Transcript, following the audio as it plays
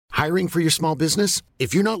Hiring for your small business?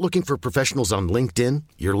 If you're not looking for professionals on LinkedIn,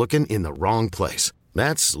 you're looking in the wrong place.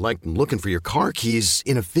 That's like looking for your car keys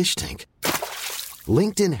in a fish tank.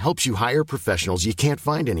 LinkedIn helps you hire professionals you can't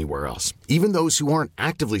find anywhere else, even those who aren't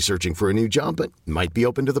actively searching for a new job but might be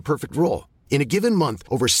open to the perfect role. In a given month,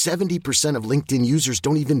 over 70% of LinkedIn users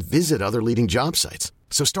don't even visit other leading job sites.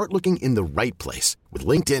 So start looking in the right place. With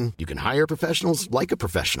LinkedIn, you can hire professionals like a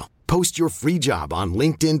professional. Post your free job on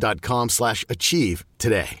linkedin.com/achieve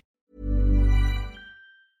today.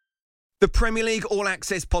 The Premier League All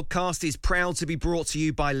Access podcast is proud to be brought to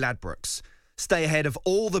you by Ladbrokes. Stay ahead of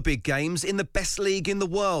all the big games in the best league in the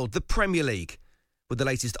world, the Premier League. With the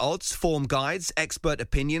latest odds, form guides, expert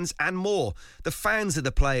opinions and more, the fans are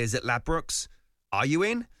the players at Ladbrokes. Are you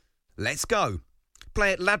in? Let's go.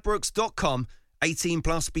 Play at ladbrokes.com, 18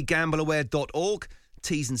 plus, begambleaware.org.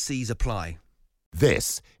 T's and C's apply.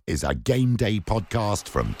 This is a Game Day podcast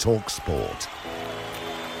from TalkSport.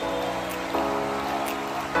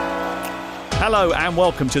 Hello and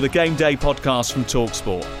welcome to the Game Day podcast from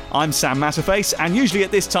TalkSport. I'm Sam Matterface, and usually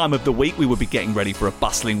at this time of the week we would be getting ready for a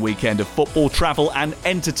bustling weekend of football, travel and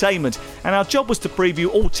entertainment, and our job was to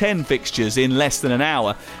preview all 10 fixtures in less than an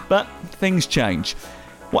hour, but things change.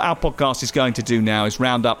 What our podcast is going to do now is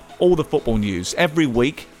round up all the football news every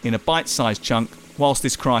week in a bite-sized chunk whilst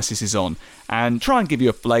this crisis is on, and try and give you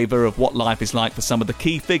a flavour of what life is like for some of the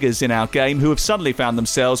key figures in our game who have suddenly found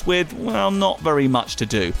themselves with, well, not very much to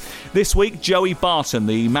do. This week, Joey Barton,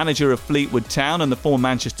 the manager of Fleetwood Town and the former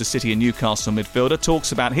Manchester City and Newcastle midfielder,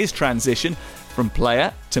 talks about his transition from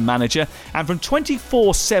player to manager and from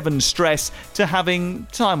 24/7 stress to having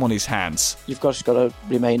time on his hands. You've just got to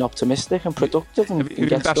remain optimistic and productive. And have you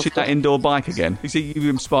been bashing that indoor bike again? You see, you've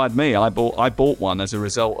inspired me. I bought one as a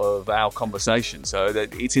result of our conversation. So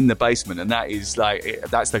it's in the basement, and that's like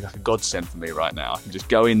a godsend for me right now. I can just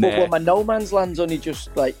go in there. Well, my no man's land's only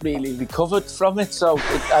just really recovered from it, so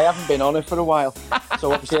I haven't been on it for a while.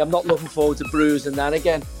 So obviously, I'm not looking forward to bruising that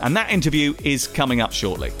again. And that interview is coming up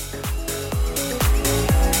shortly.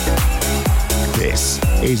 This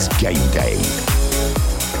is Game Day.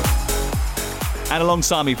 And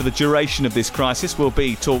alongside me for the duration of this crisis will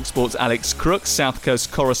be TalkSport's Alex Crook, South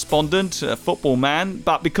Coast correspondent, a football man.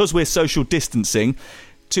 But because we're social distancing,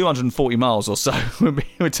 240 miles or so,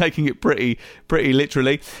 we're taking it pretty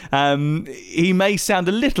literally. He may sound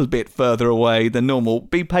a little bit further away than normal.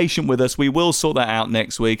 Be patient with us. We will sort that out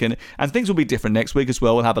next week, and things will be different next week as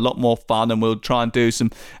well. We'll have a lot more fun, and we'll try and do some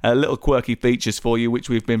little quirky features for you, which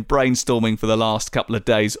we've been brainstorming for the last couple of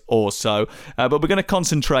days or so. But we're going to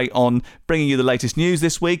concentrate on bringing you the latest news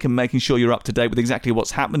this week and making sure you're up to date with exactly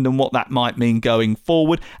what's happened and what that might mean going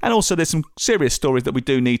forward. And also there's some serious stories that we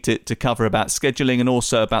do need to cover about scheduling and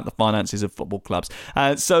also about the finances of football clubs.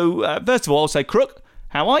 So first of all, I'll say, Crook,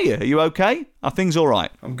 how are you? Are you okay? Are things all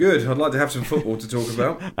right? I'm good. I'd like to have some football to talk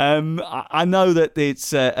about. I know that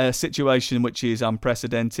it's a situation which is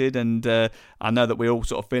unprecedented, and I know that we're all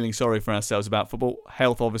sort of feeling sorry for ourselves about football.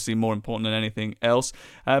 Health, obviously, more important than anything else.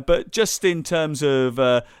 But just in terms of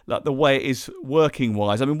like the way it is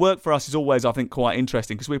working-wise, I mean, work for us is always, I think, quite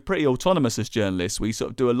interesting because we're pretty autonomous as journalists. We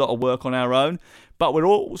sort of do a lot of work on our own, but we're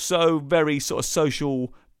also very sort of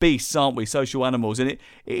social beasts, aren't we? Social animals. And it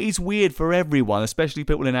is weird for everyone, especially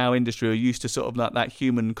people in our industry who are used to sort of like that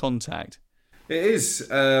human contact. It is.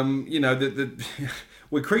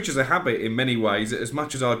 We're creatures of habit in many ways. As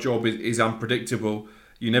much as our job is unpredictable,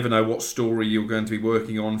 you never know what story you're going to be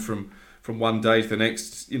working on from one day to the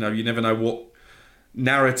next. You never know what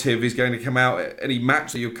narrative is going to come out at any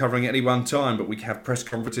match that you're covering at any one time. But we have press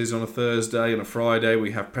conferences on a Thursday and a Friday.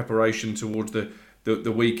 We have preparation towards the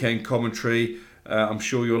weekend commentary. I'm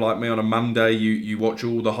sure you're like me. On a Monday, you watch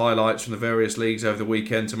all the highlights from the various leagues over the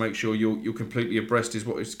weekend to make sure you're completely abreast of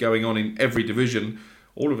what is going on in every division.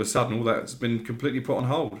 All of a sudden, all that's been completely put on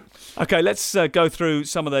hold. Okay, let's go through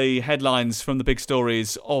some of the headlines from the big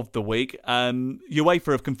stories of the week.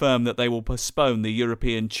 UEFA have confirmed that they will postpone the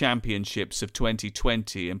European Championships of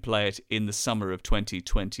 2020 and play it in the summer of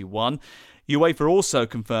 2021. UEFA also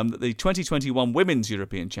confirmed that the 2021 Women's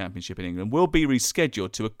European Championship in England will be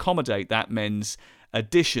rescheduled to accommodate that men's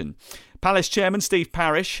edition. Palace chairman Steve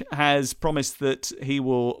Parish has promised that he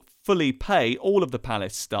will fully pay all of the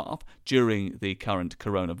Palace staff during the current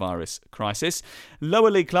coronavirus crisis.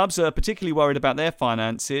 Lower league clubs are particularly worried about their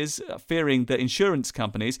finances, fearing that insurance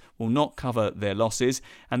companies will not cover their losses.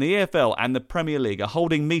 And the EFL and the Premier League are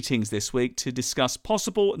holding meetings this week to discuss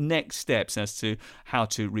possible next steps as to how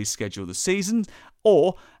to reschedule the season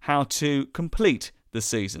or how to complete the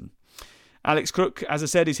season. Alex Crook, as I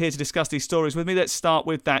said, is here to discuss these stories with me. Let's start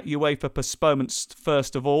with that UEFA postponement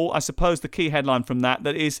first of all. I suppose the key headline from that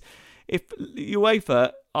is if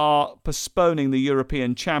UEFA are postponing the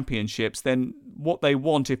European Championships, then what they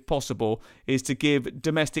want, if possible, is to give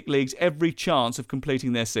domestic leagues every chance of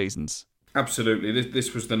completing their seasons. Absolutely.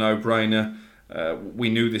 This was the no-brainer. We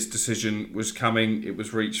knew this decision was coming. It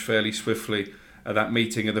was reached fairly swiftly at that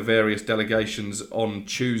meeting of the various delegations on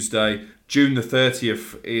Tuesday. June the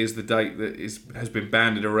 30th is the date that has been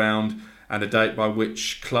bandied around, and the date by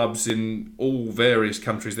which clubs in all various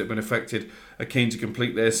countries that have been affected are keen to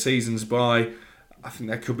complete their seasons by. I think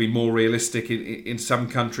that could be more realistic in some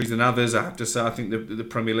countries than others. I have to say, I think the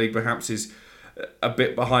Premier League perhaps is a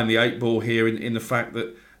bit behind the eight ball here in the fact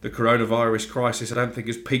that the coronavirus crisis, I don't think,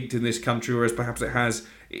 has peaked in this country, whereas perhaps it has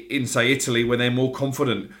in, say, Italy, where they're more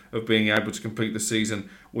confident of being able to complete the season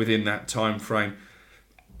within that time frame.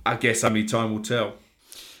 I guess only time will tell.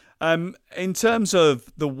 In terms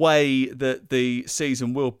of the way that the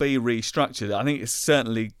season will be restructured, I think it's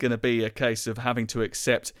certainly going to be a case of having to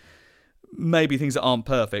accept maybe things that aren't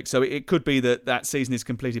perfect. So it could be that season is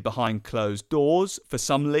completed behind closed doors for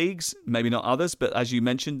some leagues, maybe not others. But as you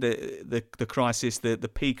mentioned, the crisis, the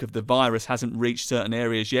peak of the virus hasn't reached certain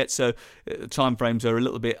areas yet. So timeframes are a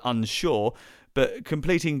little bit unsure. But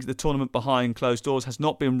completing the tournament behind closed doors has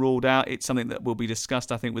not been ruled out. It's something that will be discussed,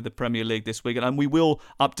 I think, with the Premier League this week. And we will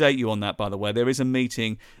update you on that, by the way. There is a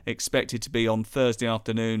meeting expected to be on Thursday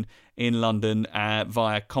afternoon in London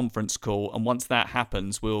via conference call. And once that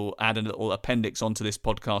happens, we'll add a little appendix onto this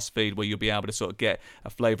podcast feed where you'll be able to sort of get a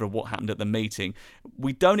flavour of what happened at the meeting.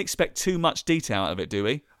 We don't expect too much detail out of it, do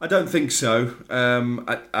we? I don't think so.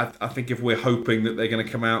 I think if we're hoping that they're going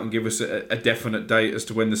to come out and give us a definite date as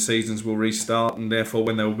to when the seasons will restart and therefore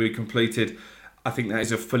when they will be completed, I think that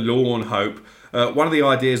is a forlorn hope. One of the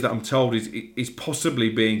ideas that I'm told is possibly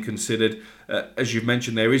being considered, as you've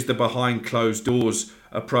mentioned, there is the behind closed doors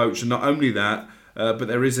approach, and not only that, but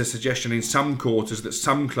there is a suggestion in some quarters that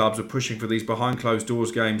some clubs are pushing for these behind closed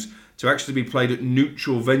doors games to actually be played at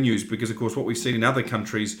neutral venues, because of course what we've seen in other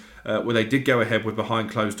countries where they did go ahead with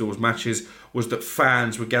behind closed doors matches was that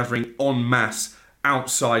fans were gathering en masse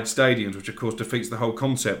outside stadiums, which of course defeats the whole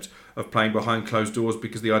concept of playing behind closed doors,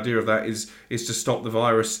 because the idea of that is to stop the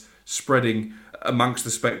virus spreading amongst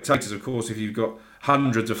the spectators. Of course, if you've got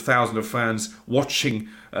hundreds of thousands of fans watching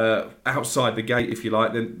outside the gate, if you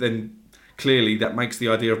like, then clearly that makes the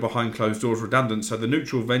idea of behind closed doors redundant. So the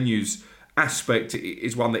neutral venues aspect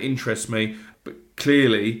is one that interests me, but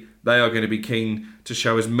clearly they are going to be keen to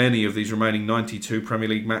show as many of these remaining 92 Premier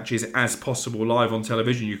League matches as possible live on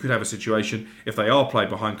television. You could have a situation, if they are played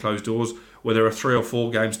behind closed doors, where there are 3 or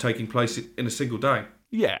 4 games taking place in a single day.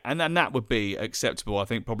 Yeah, and that would be acceptable, I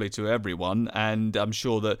think, probably to everyone. And I'm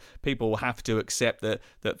sure that people will have to accept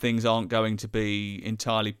that things aren't going to be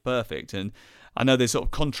entirely perfect. And I know there's sort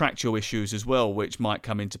of contractual issues as well which might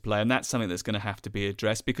come into play, and that's something that's going to have to be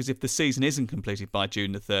addressed, because if the season isn't completed by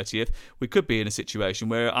June the 30th, we could be in a situation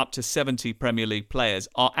where up to 70 Premier League players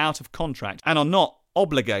are out of contract and are not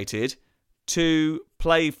obligated to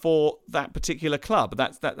play for that particular club.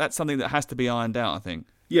 That's something that has to be ironed out, I think.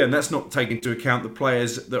 Yeah, and that's not taking into account the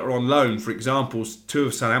players that are on loan. For example, 2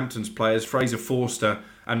 of Southampton's players, Fraser Forster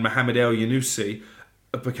and Mohamed El Yunusi,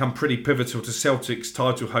 have become pretty pivotal to Celtic's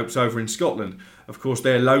title hopes over in Scotland. Of course,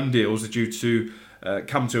 their loan deals are due to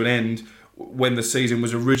come to an end when the season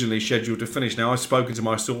was originally scheduled to finish. Now, I've spoken to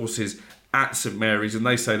my sources at St Mary's, and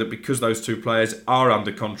they say that because those 2 players are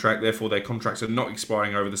under contract, therefore their contracts are not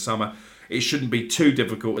expiring over the summer, it shouldn't be too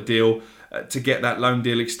difficult a deal to get that loan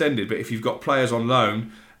deal extended. But if you've got players on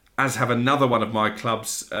loan, as have another one of my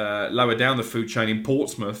clubs lower down the food chain in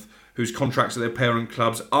Portsmouth, whose contracts at their parent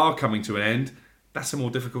clubs are coming to an end, that's a more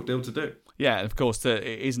difficult deal to do. Yeah, and of course, it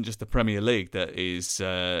isn't just the Premier League that is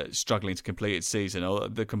struggling to complete its season.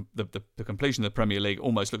 The completion of the Premier League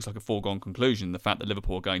almost looks like a foregone conclusion. The fact that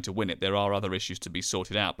Liverpool are going to win it, there are other issues to be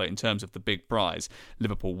sorted out. But in terms of the big prize,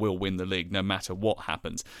 Liverpool will win the league no matter what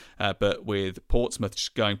happens. But with Portsmouth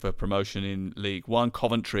going for promotion in League One,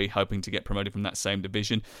 Coventry hoping to get promoted from that same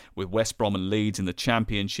division, with West Brom and Leeds in the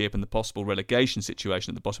Championship and the possible relegation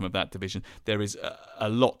situation at the bottom of that division, there is a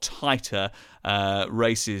lot tighter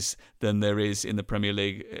races than there is in the Premier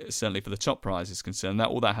League, certainly for the top prize is concerned.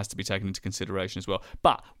 All that has to be taken into consideration as well.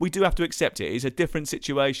 But we do have to accept it. It's a different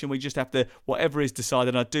situation. We just have to, whatever is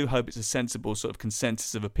decided, I do hope it's a sensible sort of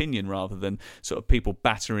consensus of opinion rather than sort of people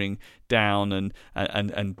battering down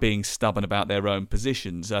and being stubborn about their own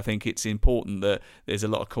positions. I think it's important that there's a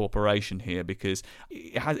lot of cooperation here, because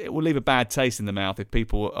it will leave a bad taste in the mouth if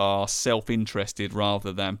people are self-interested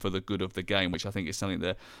rather than for the good of the game, which I think is something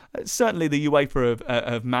that certainly the UEFA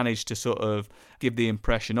have managed to sort sort of give the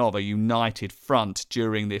impression of a united front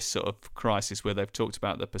during this sort of crisis where they've talked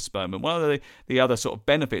about the postponement. One of the other sort of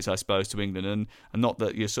benefits, I suppose, to England, and not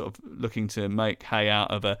that you're sort of looking to make hay out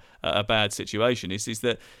of a bad situation, is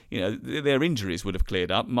that, you know, their injuries would have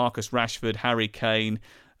cleared up. Marcus Rashford, Harry Kane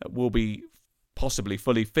will be possibly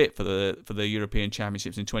fully fit for the European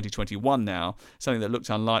Championships in 2021 now, something that looked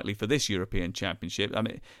unlikely for this European Championship. I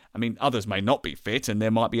mean, others may not be fit, and there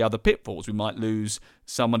might be other pitfalls. We might lose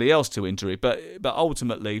somebody else to injury, but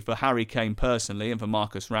ultimately, for Harry Kane personally and for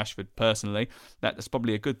Marcus Rashford personally, that's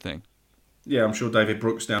probably a good thing. Yeah, I'm sure David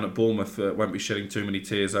Brooks down at Bournemouth won't be shedding too many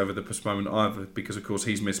tears over the postponement either, because of course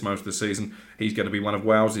he's missed most of the season. He's going to be one of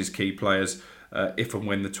Wales's key players if and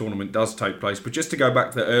when the tournament does take place. But just to go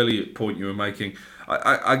back to the earlier point you were making,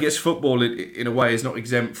 I guess football in a way is not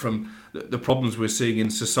exempt from the problems we're seeing in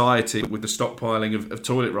society with the stockpiling of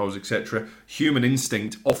toilet rolls, etc. Human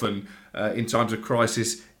instinct often in times of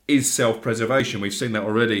crisis is self-preservation. We've seen that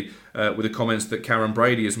already with the comments that Karen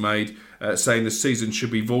Brady has made, saying the season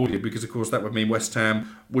should be voided, because of course that would mean West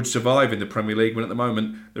Ham would survive in the Premier League, when at the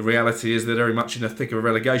moment the reality is they're very much in the thick of a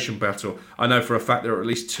relegation battle. I know for a fact there are at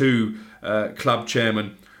least two club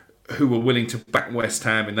chairmen who were willing to back West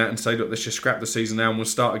Ham in that and say, look, let's just scrap the season now and we'll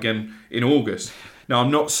start again in August. Now,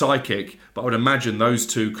 I'm not psychic, but I would imagine those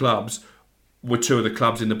two clubs were two of the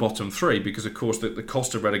clubs in the bottom three, because of course the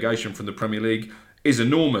cost of relegation from the Premier League is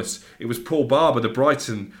enormous. It was Paul Barber, the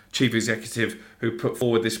Brighton chief executive, who put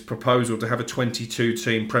forward this proposal to have a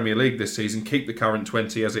 22-team Premier League this season, keep the current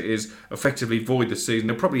 20 as it is, effectively void the season.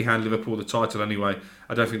 They'll probably hand Liverpool the title anyway.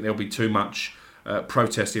 I don't think there'll be too much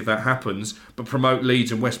protest if that happens, but promote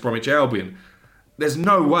Leeds and West Bromwich Albion. There's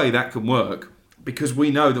no way that can work, because we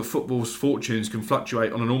know that football's fortunes can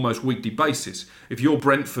fluctuate on an almost weekly basis. If you're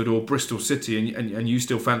Brentford or Bristol City and you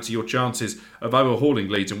still fancy your chances of overhauling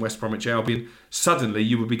Leeds and West Bromwich Albion, suddenly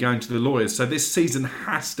you would be going to the lawyers. So this season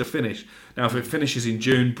has to finish. Now, if it finishes in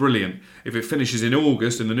June, brilliant. If it finishes in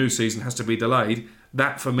August and the new season has to be delayed,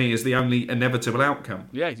 that for me is the only inevitable outcome.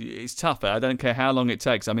 Yeah, it's tough. I don't care how long it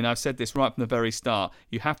takes. I mean, I've said this right from the very start.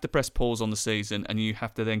 You have to press pause on the season and you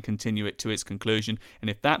have to then continue it to its conclusion. And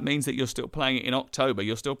if that means that you're still playing it in October,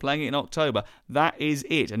 you're still playing it in October. That is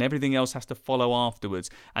it. And everything else has to follow afterwards.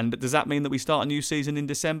 And does that mean that we start a new season in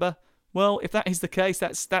December? Well, if that is the case,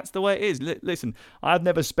 that's the way it is. Listen, I've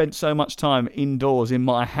never spent so much time indoors in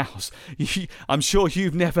my house. I'm sure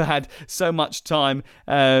you've never had so much time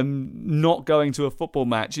not going to a football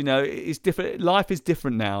match. You know, it's different. Life is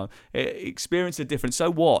different now. Experiences are different.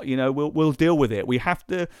 So what? You know, we'll deal with it. We have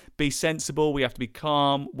to be sensible. We have to be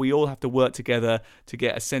calm. We all have to work together to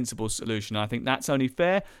get a sensible solution. I think that's only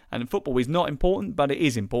fair. And football is not important, but it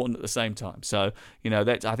is important at the same time. So, you know,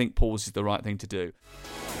 I think pause is the right thing to do.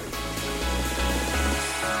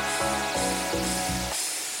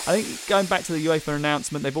 I think going back to the UEFA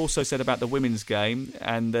announcement, they've also said about the women's game,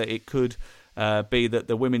 and that it could be that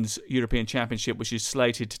the Women's European Championship, which is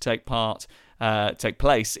slated to take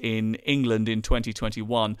place in England in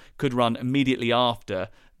 2021, could run immediately after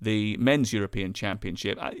the Men's European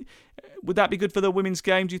Championship. Would that be good for the women's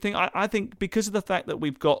game, do you think? I think because of the fact that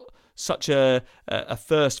we've got such a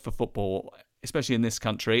thirst for football, especially in this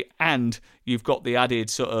country, and you've got the added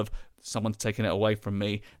sort of someone's taken it away from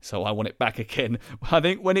me, so I want it back again. I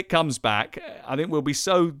think when it comes back, I think we'll be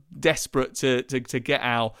so desperate to get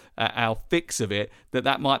our fix of it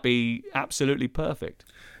that might be absolutely perfect.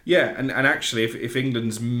 Yeah, and actually, if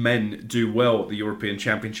England's men do well at the European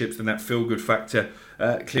Championships, then that feel-good factor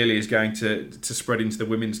clearly is going to spread into the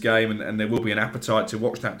women's game, and there will be an appetite to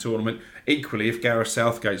watch that tournament. Equally, if Gareth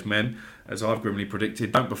Southgate's men, as I've grimly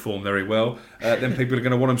predicted, don't perform very well, then people are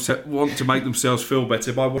going to want to make themselves feel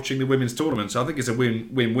better by watching the women's tournament. So I think it's a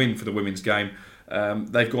win-win for the women's game.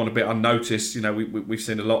 They've gone a bit unnoticed. You know, we've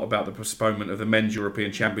seen a lot about the postponement of the men's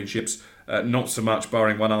European Championships. Not so much,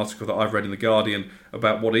 barring one article that I've read in The Guardian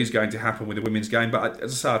about what is going to happen with the women's game. But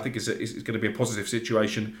as I say, I think it's going to be a positive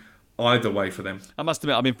situation either way for them. I must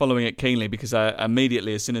admit, I've been following it keenly, because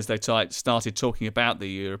immediately, as soon as they started talking about the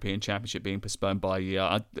European Championship being postponed by a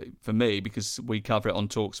year, for me, because we cover it on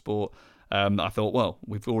TalkSport, I thought, well,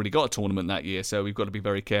 we've already got a tournament that year, so we've got to be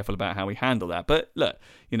very careful about how we handle that. But look,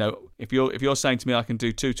 you know, if you're saying to me I can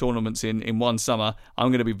do two tournaments in one summer, I'm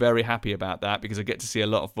going to be very happy about that, because I get to see a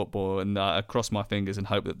lot of football, and I cross my fingers and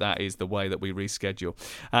hope that is the way that we reschedule.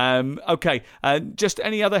 Okay, just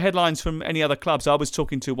any other headlines from any other clubs? I was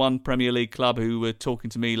talking to one Premier League club who were talking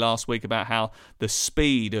to me last week about how the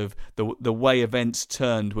speed of the way events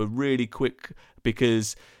turned were really quick,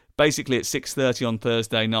 because basically at 6:30 on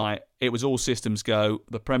Thursday night, it was all systems go.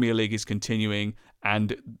 The Premier League is continuing,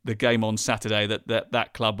 and the game on Saturday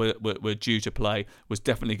that club were due to play was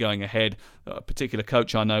definitely going ahead. A particular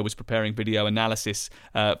coach I know was preparing video analysis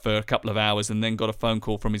for a couple of hours, and then got a phone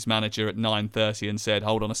call from his manager at 9:30 and said,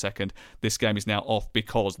 hold on a second, this game is now off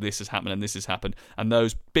because this has happened and this has happened. And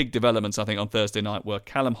those big developments, I think, on Thursday night were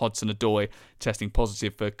Callum Hudson-Odoi testing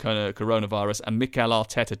positive for coronavirus and Mikel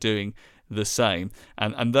Arteta doing the same.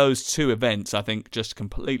 And those two events, I think, just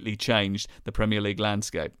completely changed the Premier League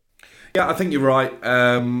landscape. Yeah, I think you're right.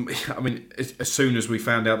 I mean, as soon as we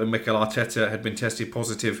found out that Mikel Arteta had been tested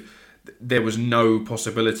positive, there was no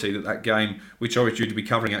possibility that game, which I was due to be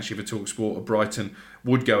covering actually for TalkSport at Brighton,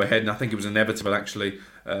 would go ahead. And I think it was inevitable, actually,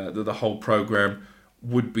 that the whole programme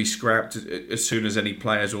would be scrapped as soon as any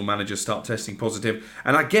players or managers start testing positive.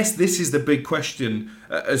 And I guess this is the big question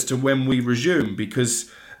as to when we resume, because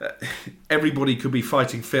everybody could be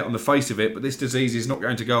fighting fit on the face of it, but this disease is not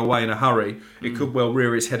going to go away in a hurry. It could well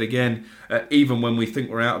rear its head again, even when we think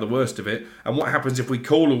we're out of the worst of it. And what happens if we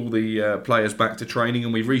call all the players back to training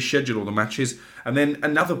and we reschedule all the matches, and then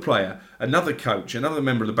another player, another coach, another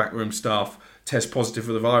member of the backroom staff test positive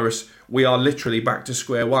for the virus? We are literally back to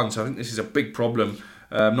square one. So I think this is a big problem,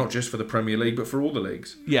 not just for the Premier League, but for all the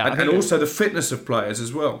leagues. Yeah, and also the fitness of players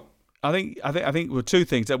as well. I think well, two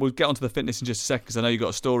things. We'll get onto the fitness in just a second because I know you've got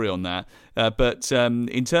a story on that. But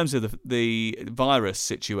in terms of the virus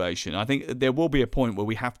situation, I think there will be a point where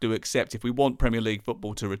we have to accept, if we want Premier League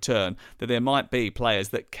football to return, that there might be players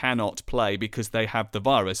that cannot play because they have the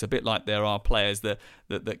virus. A bit like there are players that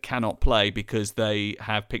cannot play because they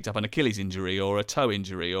have picked up an Achilles injury or a toe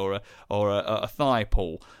injury or a thigh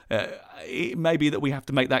pull. It may be that we have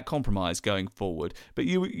to make that compromise going forward. But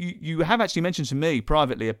you have actually mentioned to me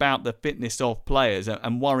privately about the fitness of players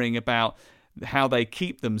and worrying about how they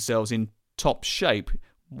keep themselves in top shape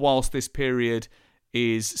whilst this period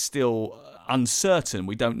is still uncertain.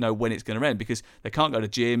 We don't know when it's going to end because they can't go to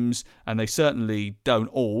gyms, and they certainly don't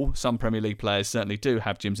all. Some Premier League players certainly do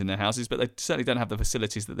have gyms in their houses, but they certainly don't have the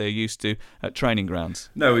facilities that they're used to at training grounds.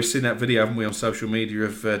 No, we've seen that video, haven't we, on social media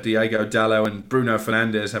of Diego Dalot and Bruno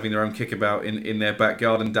Fernandes having their own kickabout in their back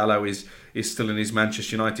garden. Dalot is still in his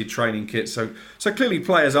Manchester United training kit. So clearly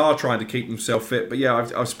players are trying to keep themselves fit. But yeah,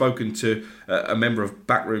 I've spoken to a member of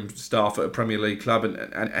backroom staff at a Premier League club,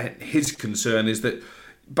 and his concern is that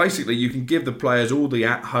basically you can give the players all the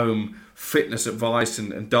at-home fitness advice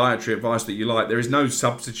and dietary advice that you like. There is no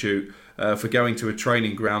substitute for going to a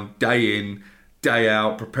training ground day in, day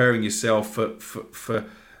out, preparing yourself for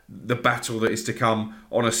the battle that is to come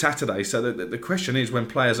on a Saturday. So the question is, when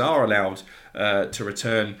players are allowed to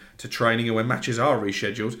return to training and when matches are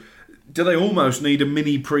rescheduled, do they almost need a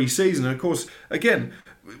mini pre-season? And of course, again,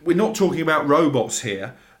 we're not talking about robots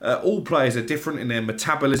here. All players are different in their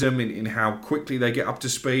metabolism, in how quickly they get up to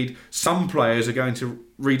speed. Some players are going to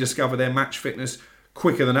rediscover their match fitness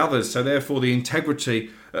quicker than others. So therefore, the integrity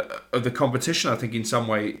of the competition, I think, in some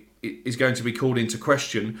way, is going to be called into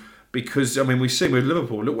question. Because, I mean, we've seen with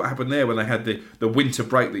Liverpool, look what happened there when they had the winter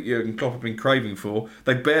break that Jurgen Klopp had been craving for.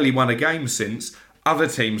 They barely won a game since. Other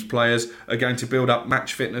teams' players are going to build up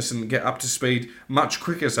match fitness and get up to speed much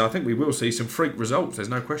quicker. So I think we will see some freak results. There's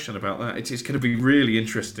no question about that. It's going to be really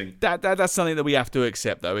interesting. That's something that we have to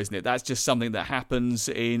accept, though, isn't it? That's just something that happens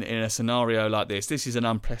in a scenario like this. This is an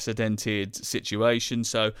unprecedented situation,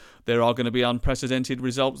 so there are going to be unprecedented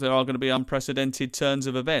results. There are going to be unprecedented turns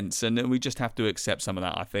of events, and we just have to accept some of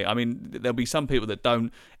that, I think. I mean, there'll be some people that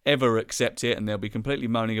don't ever accept it, and they'll be completely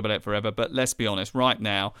moaning about it forever. But let's be honest, right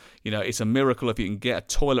now, it's a miracle if you can get a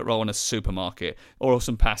toilet roll in a supermarket or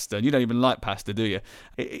some pasta. And you don't even like pasta, do you?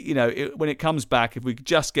 When it comes back, if we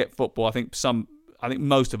just get football, I think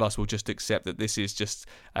most of us will just accept that this is just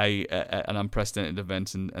an unprecedented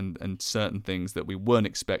event and certain things that we weren't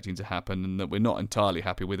expecting to happen and that we're not entirely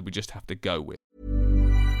happy with, we just have to go with.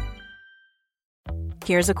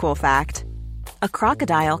 Here's a cool fact. A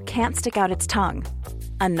crocodile can't stick out its tongue.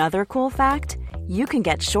 Another cool fact, you can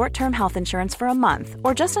get short-term health insurance for a month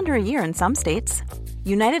or just under a year in some states.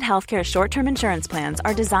 United Healthcare short-term insurance plans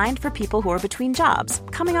are designed for people who are between jobs,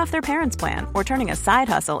 coming off their parents' plan, or turning a side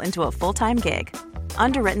hustle into a full-time gig.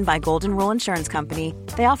 Underwritten by Golden Rule Insurance Company,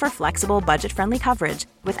 they offer flexible, budget-friendly coverage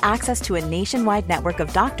with access to a nationwide network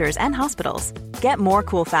of doctors and hospitals. Get more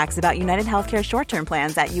cool facts about United Healthcare short-term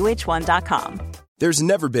plans at uh1.com. There's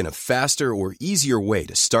never been a faster or easier way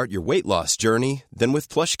to start your weight loss journey than with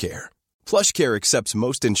PlushCare. PlushCare accepts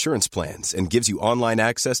most insurance plans and gives you online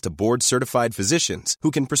access to board-certified physicians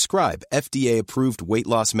who can prescribe FDA-approved weight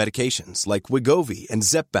loss medications like Wegovy and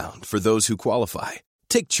Zepbound for those who qualify.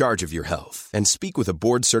 Take charge of your health and speak with a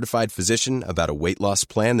board-certified physician about a weight loss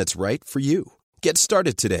plan that's right for you. Get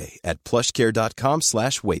started today at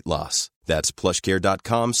plushcare.com/weight loss. That's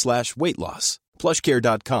plushcare.com/weight loss.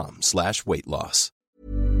 plushcare.com/weight loss.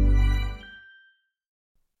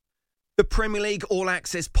 The Premier League All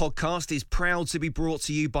Access podcast is proud to be brought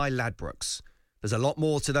to you by Ladbrokes. There's a lot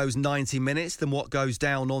more to those 90 minutes than what goes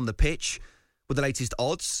down on the pitch. With the latest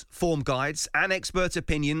odds, form guides and expert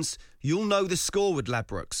opinions, you'll know the score with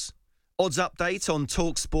Ladbrokes. Odds update on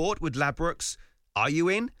TalkSport with Ladbrokes. Are you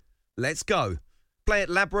in? Let's go. Play at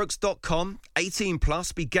ladbrokes.com, 18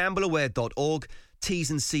 plus, begambleaware.org. T's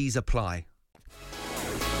and C's apply.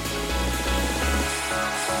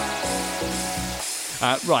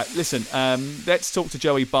 Right, listen, let's talk to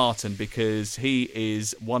Joey Barton, because he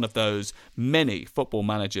is one of those many football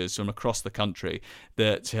managers from across the country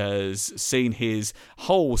that has seen his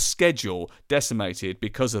whole schedule decimated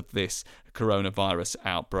because of this coronavirus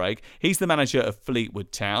outbreak. He's the manager of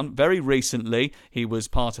Fleetwood Town. Very recently, he was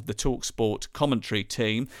part of the TalkSport commentary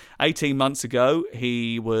team. 18 months ago,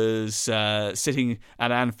 he was sitting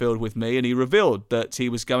at Anfield with me, and he revealed that he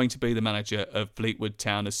was going to be the manager of Fleetwood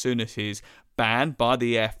Town as soon as his ban by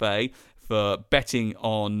the FA for betting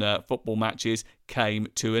on football matches came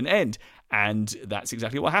to an end. And that's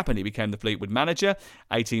exactly what happened. He became the Fleetwood manager.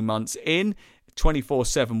 18 months in,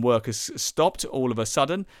 24/7 work has stopped all of a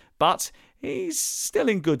sudden, but he's still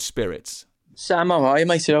in good spirits. Sam, how are you,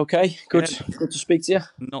 mate? You okay? Good to speak to you.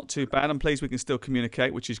 Not too bad. I'm pleased we can still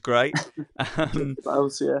communicate, which is great.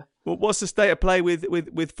 Yeah. Well, what's the state of play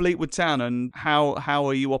with Fleetwood Town, and how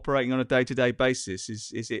are you operating on a day-to-day basis?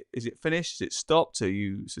 Is it finished? Is it stopped? Are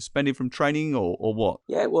you suspended from training or what?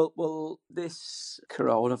 Yeah, well, this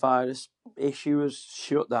coronavirus issue has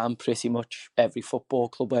shut down pretty much every football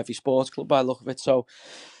club, every sports club by the look of it. So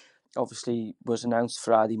obviously was announced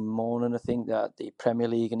Friday morning, I think, that the Premier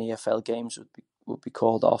League and EFL games would be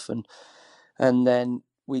called off, and then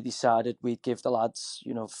we decided we'd give the lads,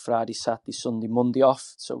 Friday, Saturday, Sunday, Monday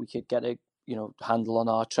off, so we could get a handle on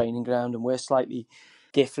our training ground. And we're slightly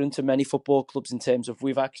different to many football clubs in terms of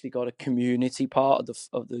we've actually got a community part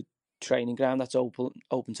of the training ground that's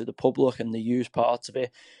open to the public and the used parts of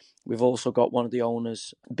it. We've also got one of the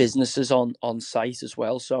owners' businesses on site as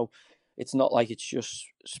well, so it's not like it's just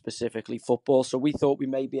specifically football. So we thought we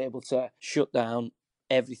may be able to shut down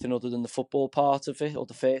everything other than the football part of it, or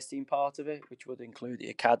the first team part of it, which would include the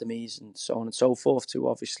academies and so on and so forth, to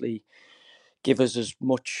obviously give us as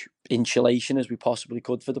much insulation as we possibly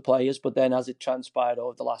could for the players. But then as it transpired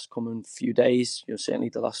over the last coming few days, certainly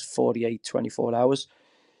the last 48, 24 hours,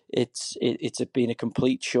 it's been a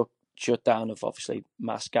complete shut down of obviously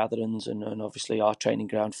mass gatherings, and obviously our training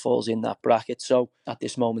ground falls in that bracket. So at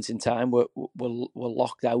this moment in time, we're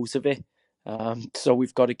locked out of it. So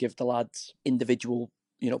we've got to give the lads individual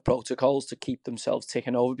protocols to keep themselves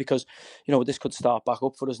ticking over, because this could start back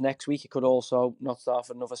up for us next week. It could also not start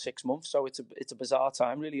for another 6 months. So it's a bizarre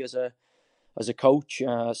time really as a coach.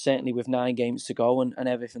 Certainly with 9 games to go and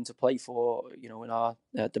everything to play for, in our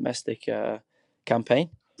domestic campaign.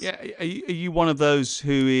 Yeah, are you one of those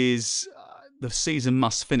who is the season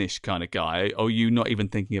must finish kind of guy, or are you not even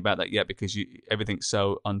thinking about that yet because everything's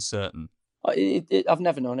so uncertain? I've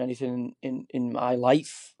never known anything in my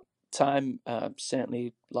lifetime,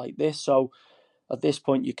 certainly like this. So at this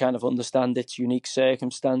point, you kind of understand its unique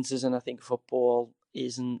circumstances, and I think football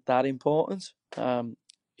isn't that important.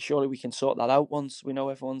 Surely we can sort that out once we know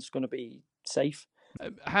everyone's going to be safe.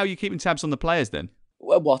 How are you keeping tabs on the players then?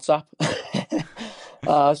 Well, WhatsApp.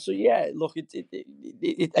 So yeah, look,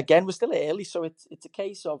 it again, we're still early, so it's a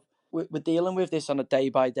case of we're dealing with this on a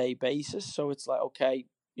day-by-day basis. So it's like, okay,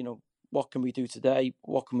 what can we do today?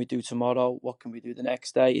 What can we do tomorrow? What can we do the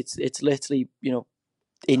next day? It's literally,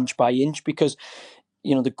 inch by inch, because,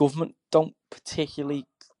 the government don't particularly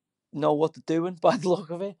know what they're doing by the look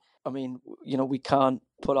of it. I mean, we can't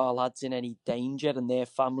put our lads in any danger and their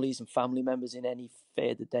families and family members in any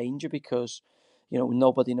further danger, because,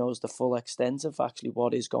 nobody knows the full extent of actually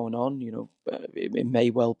what is going on. It may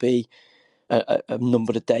well be a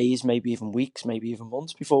number of days, maybe even weeks, maybe even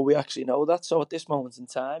months before we actually know that. So at this moment in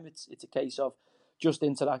time, it's a case of just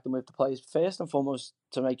interacting with the players first and foremost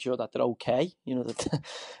to make sure that they're okay, that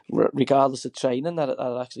regardless of training, that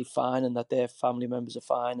they're actually fine and that their family members are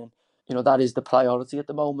fine. And, that is the priority at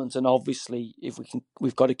the moment. And obviously,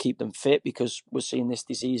 we've got to keep them fit, because we're seeing this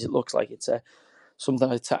disease. It looks like it's something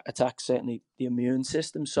that attacks certainly the immune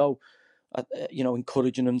system. So,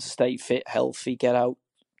 encouraging them to stay fit, healthy, get out,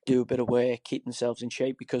 do a bit of work, keep themselves in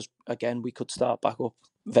shape, because again, we could start back up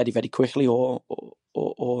very, very quickly or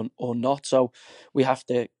not. So we have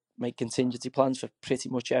to make contingency plans for pretty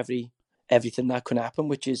much every everything that can happen,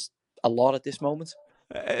 which is a lot at this moment.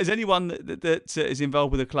 Has anyone that is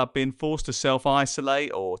involved with the club been forced to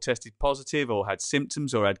self-isolate or tested positive or had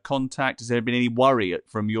symptoms or had contact? Has there been any worry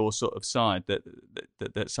from your sort of side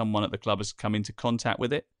that someone at the club has come into contact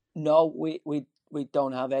with it? No, we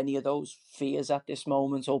don't have any of those fears at this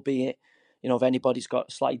moment, albeit, if anybody's got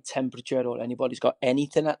a slight temperature or anybody's got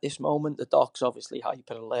anything at this moment, the doc's obviously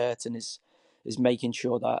hyper alert and is making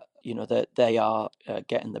sure that, that they are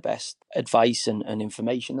getting the best advice and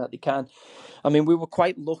information that they can. I mean, we were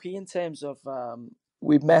quite lucky in terms of,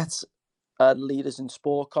 we met at Leaders in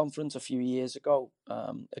Sport conference a few years ago,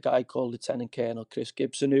 a guy called Lieutenant Colonel Chris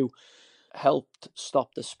Gibson, who helped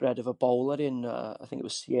stop the spread of Ebola in, I think it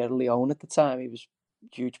was Sierra Leone at the time. He was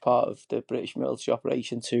a huge part of the British military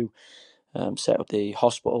operation to set up the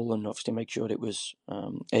hospital and obviously make sure it was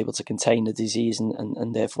able to contain the disease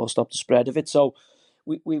and therefore stop the spread of it. So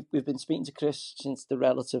we've been speaking to Chris since the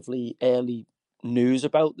relatively early news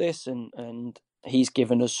about this, and he's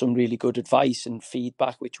given us some really good advice and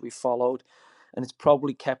feedback, which we followed, and it's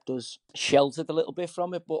probably kept us sheltered a little bit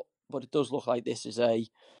from it. But it does look like this is an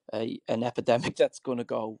epidemic that's going to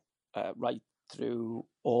go right through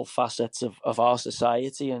all facets of our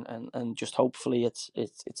society, and just hopefully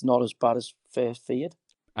it's not as bad as first feared.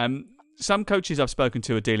 Some coaches I've spoken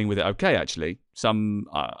to are dealing with it okay, actually. Some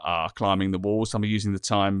are climbing the walls, some are using the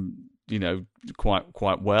time,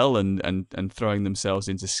 quite well and throwing themselves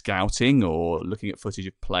into scouting or looking at footage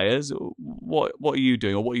of players. What are you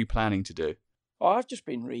doing, or what are you planning to do? Oh, I've just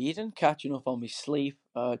been reading, catching up on my sleep,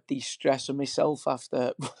 de-stressing myself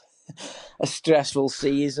after a stressful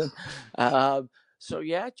season. So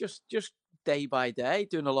yeah, just day by day,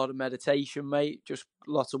 doing a lot of meditation, mate. Just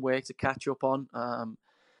lots of work to catch up on.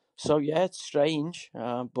 So yeah, it's strange,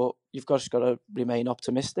 but you've just got to remain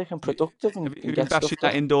optimistic and productive. And have you been bashing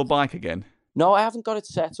that indoor bike again? No, I haven't got it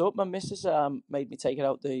set up. My missus made me take it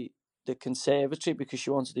out the conservatory because she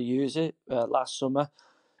wanted to use it last summer.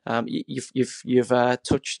 You've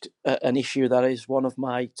touched an issue that is one of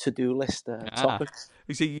my to-do list topics.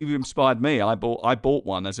 You see, you've inspired me. I bought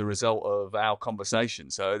one as a result of our conversation.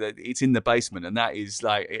 So it's in the basement, and that's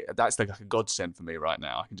like a godsend for me right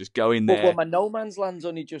now. I can just go in there. Well, my no man's land's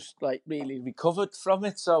only just really recovered from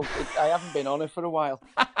it, so I haven't been on it for a while.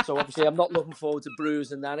 So obviously, I'm not looking forward to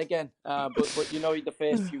bruising that again. But the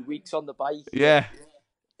first few weeks on the bike, yeah,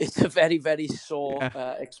 it's a very, very sore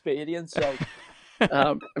experience. So.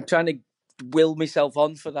 I'm trying to will myself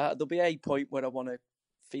on for that. There'll be a point where I want to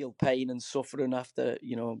feel pain and suffering after,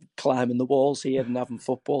 climbing the walls here and having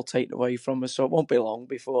football taken away from us. So it won't be long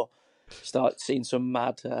before I start seeing some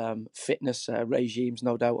mad fitness regimes,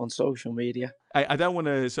 no doubt, on social media. I don't want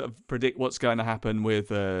to sort of predict what's going to happen with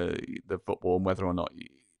the football and whether or not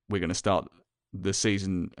we're going to start the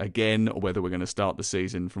season again, or whether we're going to start the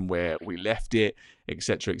season from where we left it,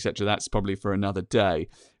 etc., etc. That's probably for another day.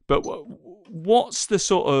 But what's the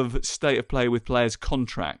sort of state of play with players'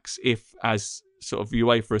 contracts if, as sort of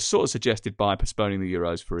UEFA has sort of suggested by postponing the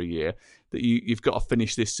Euros for a year, that you've got to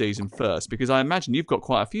finish this season first? Because I imagine you've got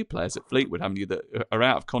quite a few players at Fleetwood, haven't you, that are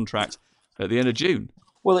out of contract at the end of June?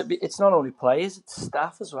 Well, it's not only players, it's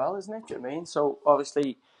staff as well, isn't it? Do you know what I mean? So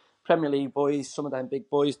obviously, Premier League boys, some of them big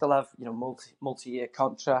boys, they'll have multi-year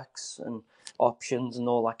contracts and options and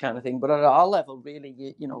all that kind of thing. But at our level,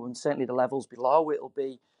 really, and certainly the levels below, it'll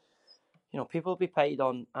be, people will be paid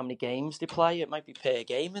on how many games they play. It might be per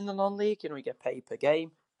game in the non-league. You get paid per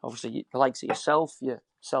game. Obviously, the likes of yourself, you're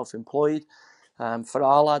self-employed. For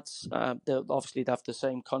our lads, they'll obviously have the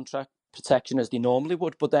same contract protection as they normally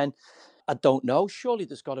would. But then, I don't know. Surely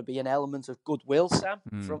there's got to be an element of goodwill, Sam,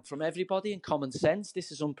 from everybody, and common sense.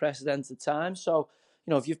 This is unprecedented time. So,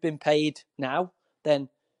 if you've been paid now, then,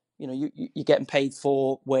 you're getting paid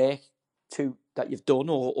for work that you've done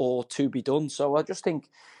or to be done. So I just think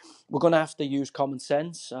we're going to have to use common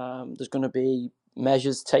sense. There's going to be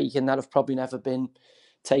measures taken that have probably never been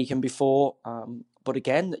taken before. But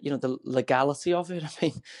again, the legality of it, I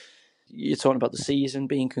mean, you're talking about the season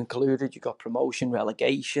being concluded. You've got promotion,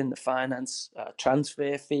 relegation, the finance,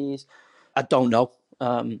 transfer fees. I don't know.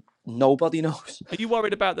 Nobody knows. Are you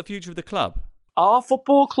worried about the future of the club? Our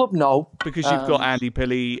football club, no. Because you've got Andy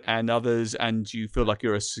Pilley and others, and you feel like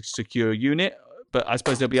you're a secure unit. But I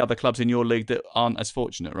suppose there'll be other clubs in your league that aren't as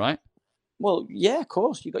fortunate, right? Well, yeah, of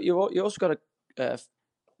course. You also got to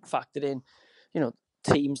factor in,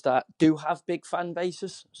 teams that do have big fan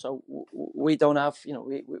bases. So we don't have,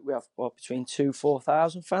 we have between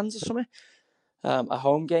 2,000-4,000 fans or something at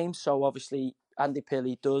home games. So obviously Andy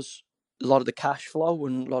Pilley does a lot of the cash flow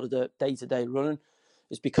and a lot of the day-to-day running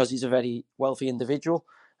is because he's a very wealthy individual.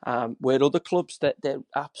 Where other clubs that they're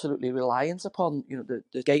absolutely reliant upon,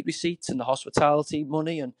 the gate receipts and the hospitality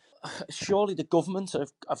money, and surely the government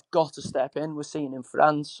have got to step in. We're seeing in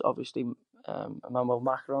France, obviously, Emmanuel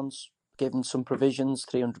Macron's given some provisions,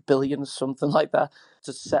 300 billion or something like that,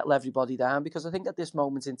 to settle everybody down, because I think at this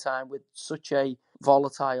moment in time, with such a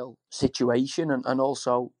volatile situation and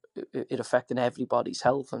also it affecting everybody's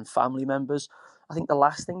health and family members, I think the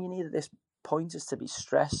last thing you need at this point is to be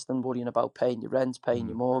stressed and worrying about paying your rent, paying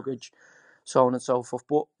your mortgage, so on and so forth.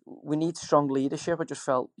 But we need strong leadership. I just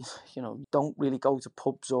felt, don't really go to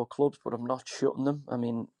pubs or clubs, but I'm not shutting them. I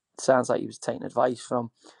mean, it sounds like he was taking advice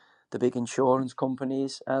from the big insurance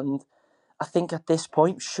companies. And I think at this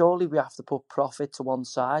point, surely we have to put profit to one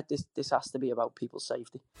side. This has to be about people's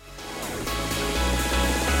safety.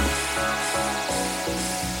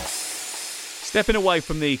 Stepping away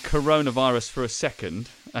from the coronavirus for a second,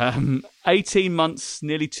 18 months,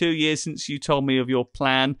 nearly 2 years since you told me of your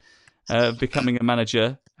plan of becoming a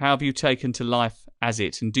manager. How have you taken to life as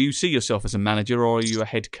it? And do you see yourself as a manager, or are you a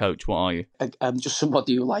head coach? What are you? I'm just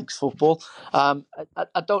somebody who likes football. I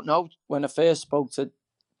don't know. When I first spoke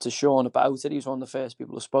to Sean about it, he was one of the first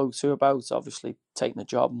people I spoke to about obviously taking a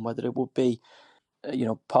job, and whether it would be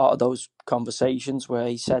part of those conversations where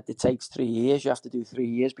he said it takes 3 years. You have to do 3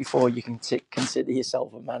 years before you can consider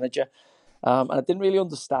yourself a manager. And I didn't really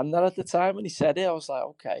understand that at the time when he said it. I was like,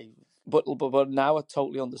 okay. But now I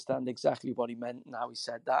totally understand exactly what he meant and how he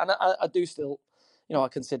said that. And I do still, I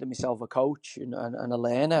consider myself a coach and a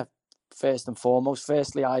learner, first and foremost.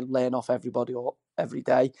 Firstly, I learn off everybody every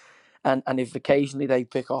day. And if occasionally they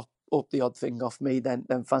pick up the odd thing off me, then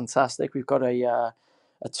fantastic. We've got a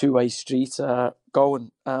two-way street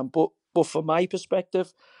going. But from my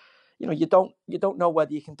perspective, you don't know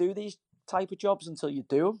whether you can do these type of jobs until you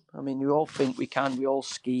do them. I mean, we all think we can. We all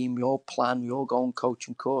scheme. We all plan. We all go on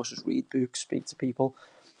coaching courses, read books, speak to people.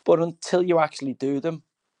 But until you actually do them,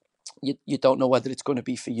 you don't know whether it's going to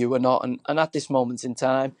be for you or not. And at this moment in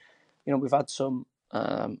time, we've had some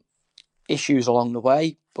issues along the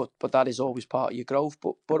way, but that is always part of your growth.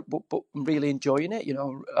 But I'm really enjoying it.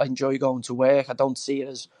 I enjoy going to work. I don't see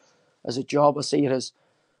it as a job. I see it as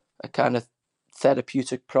a kind of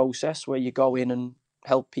therapeutic process where you go in and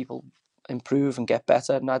help people improve and get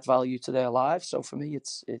better and add value to their lives. So for me,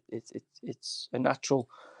 it's a natural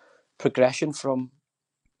progression from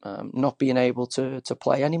not being able to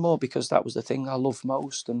play anymore, because that was the thing I loved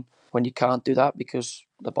most. And when you can't do that because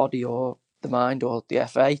the body or the mind or the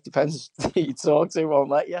FA, depends who you talk to, won't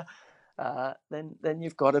let you, then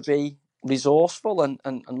you've got to be resourceful.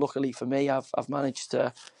 And luckily for me, I've managed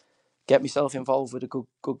to get myself involved with a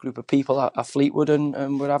good group of people at Fleetwood,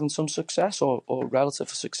 and we're having some success or relative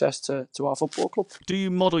success to our football club. Do you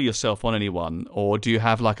model yourself on anyone, or do you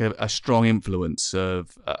have like a strong influence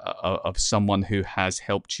of someone who has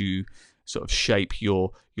helped you sort of shape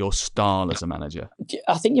your style as a manager?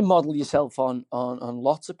 I think you model yourself on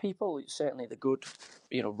lots of people. Certainly the good,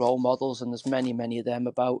 role models, and there's many of them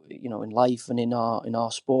about, in life and in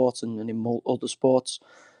our sport and in other sports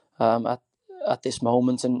at this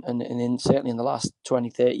moment, and certainly in the last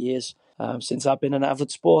 20-30 years since I've been an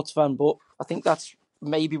avid sports fan. But I think that's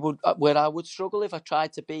maybe where I would struggle if I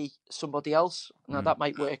tried to be somebody else. Now that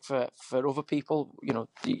might work for other people.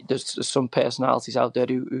 There's some personalities out there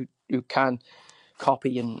who can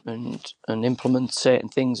copy and implement certain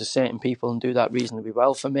things as certain people and do that reasonably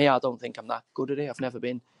well. For me, I don't think I'm that good at it. I've never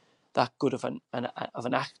been that good of an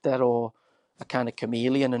actor or a kind of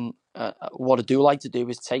chameleon. And what I do like to do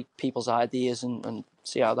is take people's ideas and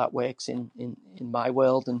see how that works in my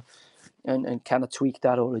world and kind of tweak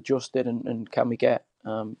that or adjust it, and can we get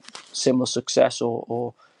similar success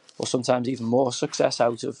or sometimes even more success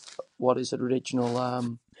out of what is an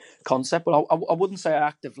original concept. But I wouldn't say I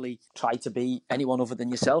actively try to be anyone other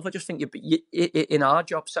than yourself. I just think you in our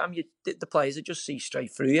job, Sam, the players would just see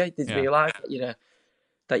straight through you. They realise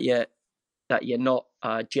that you're not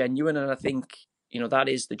genuine, and I think that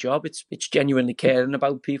is the job. It's genuinely caring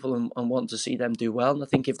about people and wanting to see them do well. And I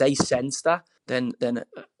think if they sense that, then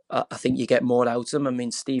I think you get more out of them. I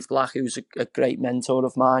mean, Steve Black, who's a great mentor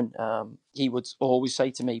of mine, he would always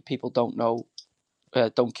say to me, people don't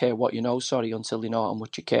care what you know, until they know how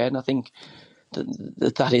much you care. And I think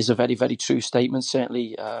that is a very, very true statement,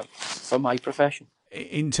 certainly for my profession.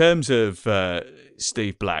 In terms of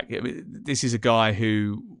Steve Black, this is a guy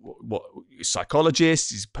who,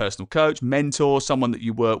 psychologist, he's a personal coach, mentor, someone that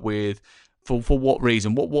you work with. For what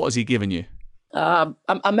reason? What has he given you?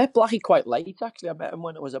 I met Blackie quite late, actually. I met him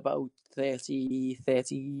when I was about 30,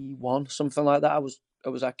 31, something like that. I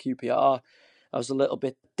was at QPR. I was a little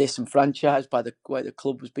bit disenfranchised by the way the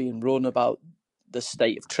club was being run, about the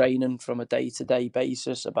state of training from a day-to-day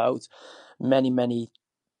basis, about many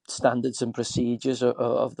standards and procedures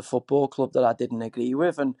of the football club that I didn't agree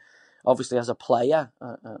with. And obviously as a player,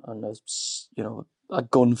 and as, a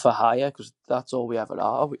gun for hire, because that's all we ever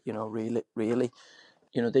are, really,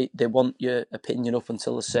 they want your opinion up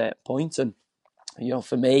until a certain point. And,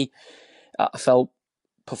 for me, I felt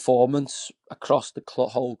performance across the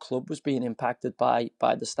whole club was being impacted by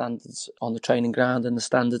the standards on the training ground and the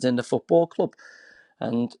standards in the football club.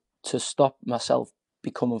 And to stop myself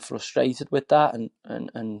becoming frustrated with that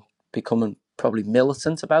and becoming probably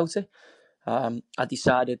militant about it, I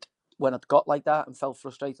decided, when I'd got like that and felt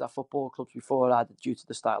frustrated at football clubs before, either due to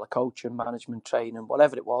the style of coaching, management, training,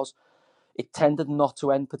 whatever it was, it tended not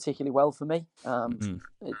to end particularly well for me.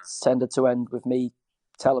 It tended to end with me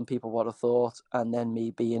telling people what I thought, and then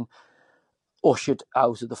me being ushered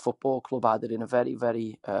out of the football club, either in a very,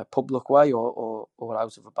 very public way or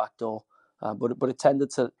out of a back door. But it tended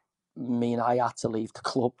to mean I had to leave the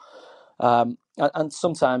club. And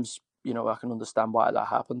sometimes, I can understand why that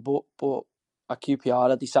happened. But at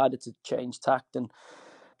QPR, I decided to change tact. And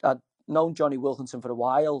I'd known Johnny Wilkinson for a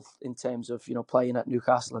while in terms of, playing at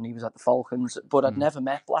Newcastle, and he was at the Falcons. But I'd never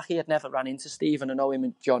met Blackie. I'd never ran into Steve. And I know him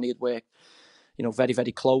and Johnny had worked, very,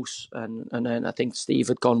 very close. And then I think Steve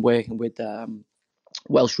had gone working with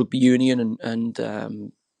Welsh Rugby Union and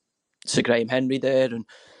Sir Graham Henry there.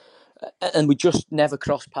 And we just never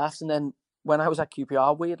crossed paths. And then when I was at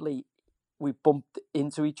QPR, weirdly, we bumped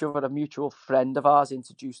into each other. A mutual friend of ours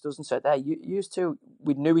introduced us and said, "Hey, you used to."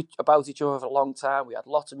 We knew about each other for a long time. We had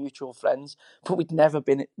lots of mutual friends, but we'd never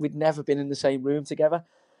been in the same room together.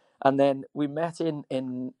 And then we met in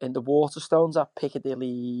the Waterstones at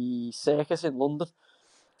Piccadilly Circus in London.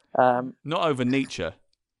 Not over Nietzsche.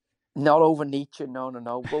 Not over Nietzsche. No.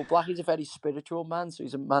 Well, Blackie's a very spiritual man, so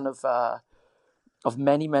he's a man of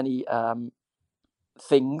many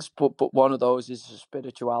things, but one of those is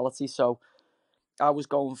spirituality. So I was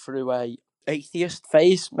going through a atheist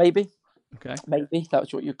phase, maybe. Okay. Maybe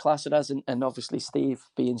that's what you class it as, and obviously Steve,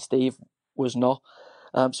 being Steve, was not.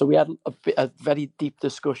 So we had a very deep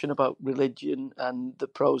discussion about religion and the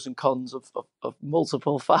pros and cons of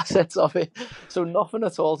multiple facets of it. So nothing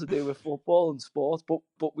at all to do with football and sport,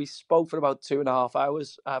 but we spoke for about 2.5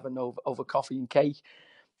 hours, having over coffee and cake,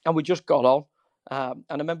 and we just got on. And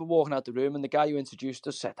I remember walking out the room, and the guy who introduced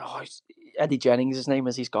us said, "Oh, Eddie Jennings, his name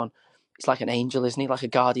is." He's gone, "He's like an angel, isn't he? Like a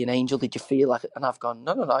guardian angel. Did you feel like it?" And I've gone,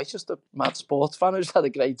 No. He's just a mad sports fan. I just had a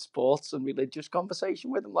great sports and religious conversation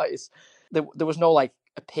with him. Like, there was no like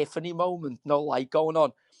epiphany moment, no light going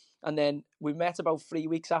on. And then we met about 3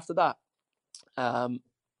 weeks after that.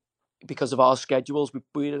 Because of our schedules,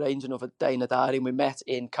 we arranged another day in the diary, and we met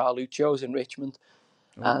in Carluccio's in Richmond.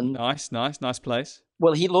 And Nice place.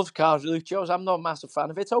 Well, he loves Carluccio's. I'm not a massive fan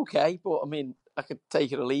of it. It's okay, but I mean, I could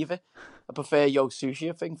take it or leave it. I prefer Yo Sushi,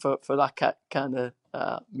 I think, for that kind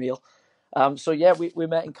of meal. So yeah, we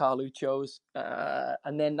met in Carluccio's,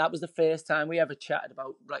 and then that was the first time we ever chatted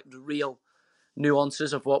about the real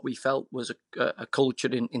nuances of what we felt was a culture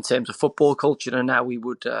in terms of football culture, and how we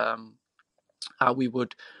would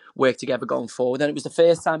work together going forward. And it was the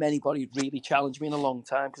first time anybody had really challenged me in a long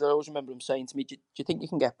time, because I always remember him saying to me, do you think you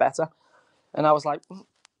can get better? And I was like,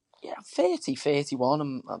 yeah, 30,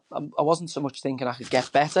 31. I wasn't so much thinking I could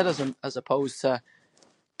get better as opposed to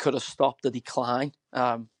could have stopped the decline.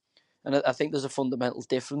 And I think there's a fundamental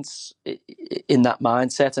difference in that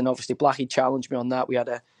mindset. And obviously Blackie challenged me on that. We had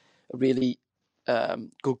a really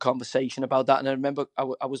good conversation about that. And I remember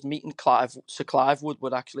I was meeting Sir Clive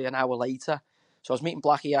Woodward actually an hour later. So I was meeting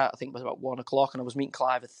Blackie at, I think it was about 1:00, and I was meeting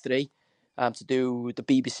Clive at 3 to do the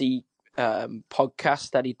BBC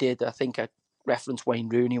podcast that he did. I think I referenced Wayne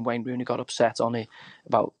Rooney, and Wayne Rooney got upset on it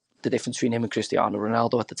about the difference between him and Cristiano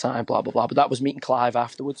Ronaldo at the time, blah, blah, blah. But that was meeting Clive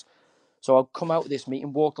afterwards. So I'll come out of this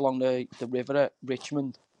meeting, walk along the river at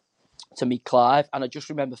Richmond to meet Clive, and I just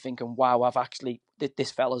remember thinking, wow, I've actually,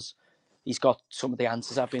 this fella's, he's got some of the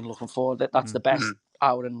answers I've been looking for. That's the best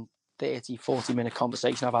hour and 30, 40-minute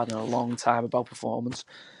conversation I've had in a long time about performance.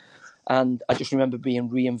 And I just remember being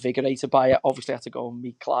reinvigorated by it. Obviously, I had to go and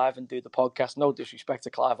meet Clive and do the podcast. No disrespect to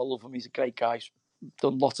Clive, I love him. He's a great guy. He's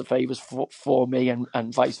done lots of favours for me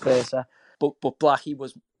and vice versa. But Blackie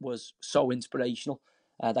was so inspirational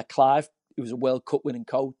that Clive, he was a World Cup winning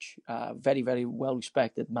coach, very, very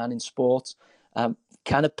well-respected man in sports,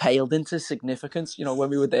 kind of paled into significance. When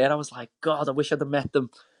we were there, I was like, God, I wish I'd have met them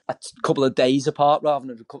a couple of days apart rather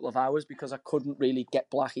than a couple of hours, because I couldn't really get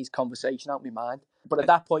Blackie's conversation out of my mind. But at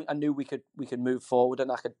that point, I knew we could move forward,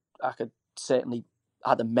 and I could certainly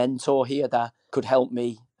had a mentor here that could help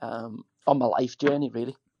me on my life journey,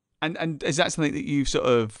 really. And is that something that you've sort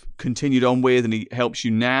of continued on with, and he helps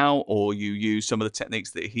you now, or you use some of the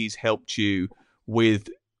techniques that he's helped you with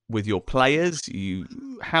your players?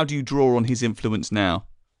 How do you draw on his influence now?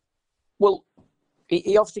 Well,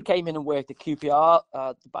 he obviously came in and worked at QPR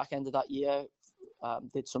at the back end of that year,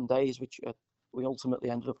 did some days, which we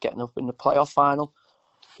ultimately ended up getting up in the playoff final.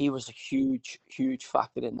 He was a huge, huge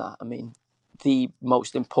factor in that. I mean, the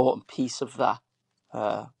most important piece of that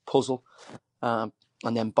puzzle.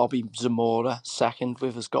 And then Bobby Zamora second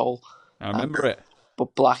with his goal. I remember it.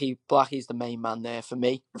 But Blackie's the main man there for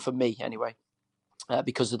me anyway,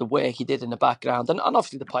 because of the work he did in the background, and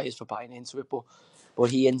obviously the players for buying into it. But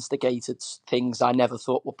he instigated things I never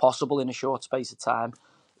thought were possible in a short space of time,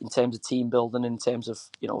 in terms of team building, in terms of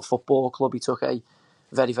a football club. He took a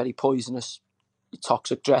very, very poisonous,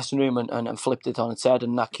 toxic dressing room and flipped it on its head,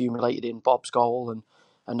 and that accumulated in Bob's goal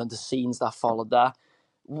and then the scenes that followed that.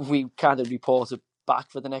 We kind of reported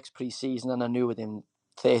back for the next pre-season, and I knew within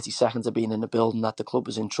 30 seconds of being in the building that the club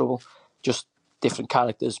was in trouble. Just different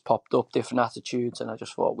characters popped up, different attitudes, and I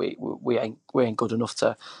just thought we ain't good enough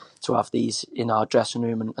to have these in our dressing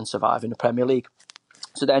room and survive in the Premier League.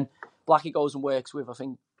 So then Blackie goes and works with, I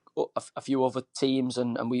think, a few other teams,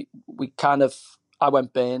 and we kind of, I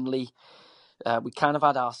went Burnley. We kind of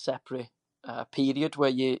had our separate period where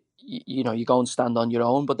you go and stand on your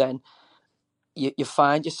own, but then you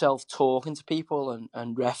find yourself talking to people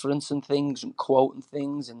and referencing things and quoting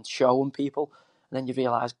things and showing people, and then you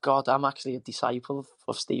realise, God, I'm actually a disciple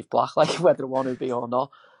of Steve Black, like whether I want to be or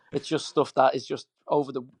not. It's just stuff that is just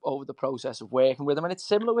over the process of working with him, and it's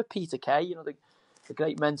similar with Peter Kay. The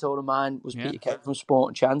great mentor of mine was Peter Kay from Sport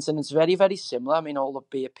and Chance, and it's very, very similar. I mean,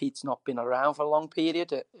 albeit Pete's not been around for a long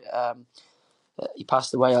period. He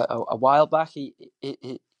passed away a while back.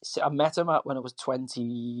 I met him when I was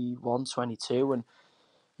 21, 22, and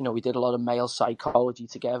we did a lot of male psychology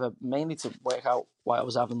together, mainly to work out why I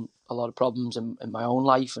was having a lot of problems in my own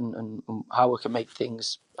life and how I can make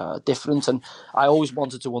things different. And I always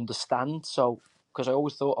wanted to understand, because I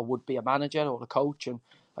always thought I would be a manager or a coach, and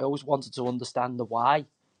I always wanted to understand the why,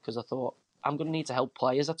 because I thought I'm going to need to help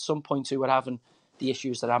players at some point who are having the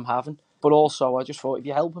issues that I'm having. But also, I just thought if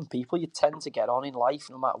you're helping people, you tend to get on in life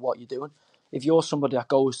no matter what you're doing. If you're somebody that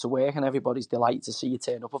goes to work and everybody's delighted to see you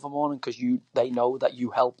turn up every morning because they know that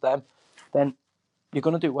you help them, then you're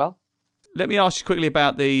going to do well. Let me ask you quickly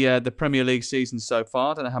about the Premier League season so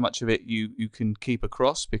far. I don't know how much of it you can keep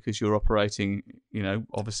across, because you're operating,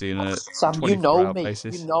 obviously in a Sam, 24-hour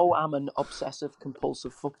basis. You know I'm an obsessive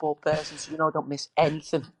compulsive football person, so I don't miss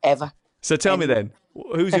anything ever. So tell me then,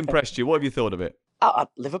 who's impressed you? What have you thought of it? At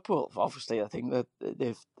Liverpool, obviously, I think that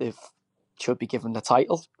they've should be given the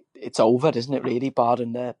title. It's over, isn't it, really,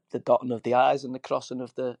 barring the dotting of the I's and the crossing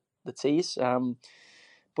of the T's.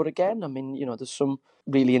 But again, I mean, there's some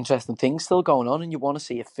really interesting things still going on, and you want to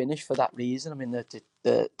see it finish for that reason. I mean,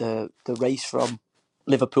 the race from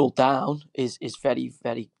Liverpool down is very,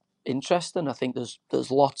 very interesting. I think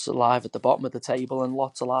there's lots alive at the bottom of the table and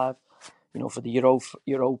lots alive, for the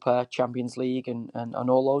Europa, Champions League and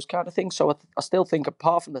all those kind of things. So I still think,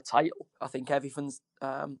 apart from the title, I think everything's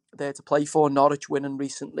there to play for. Norwich winning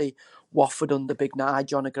recently, Watford under Big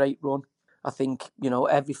Nige on a great run. I think,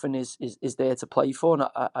 everything is there to play for,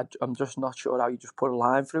 and I'm just not sure how you just put a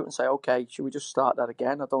line through it and say, okay, should we just start that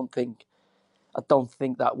again? I don't think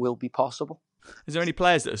that will be possible. Is there any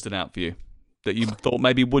players that have stood out for you that you thought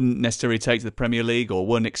maybe wouldn't necessarily take to the Premier League, or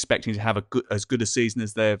weren't expecting to have as good a season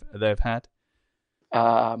as they've had?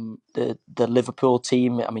 The Liverpool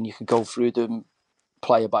team, I mean, you could go through them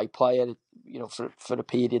player by player. For a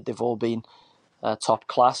period, they've all been top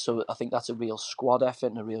class. So I think that's a real squad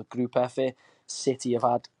effort and a real group effort. City have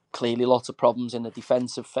had clearly lots of problems in the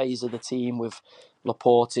defensive phase of the team with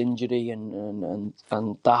Laporte's injury, and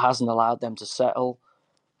that hasn't allowed them to settle.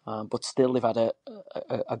 But still, they've had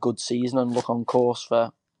a good season and look on course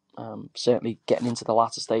for certainly getting into the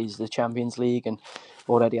latter stages of the Champions League, and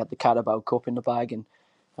already had the Carabao Cup in the bag, and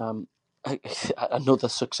another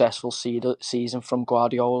successful season from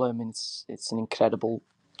Guardiola. I mean, it's an incredible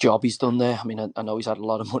job he's done there. I mean, I know he's had a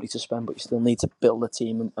lot of money to spend, but you still need to build a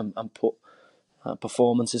team and put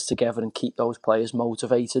performances together and keep those players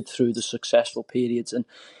motivated through the successful periods. And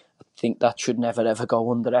I think that should never, ever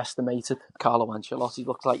go underestimated. Carlo Ancelotti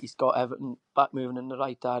looks like he's got Everton back moving in the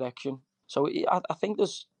right direction. So I think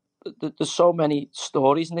there's so many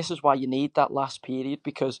stories, and this is why you need that last period,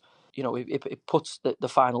 because it puts the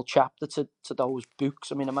final chapter to those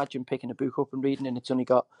books. I mean, imagine picking a book up and reading, and it's only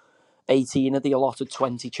got 18 of the allotted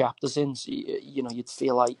 20 chapters in. So, you'd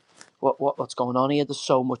feel like, what's going on here? There's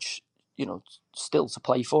so much, still to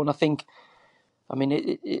play for. And I think I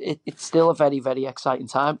mean, it's still a very, very exciting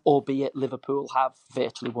time, albeit Liverpool have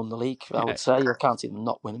virtually won the league, I would say. I can't see them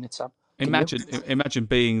not winning it, Sam. Imagine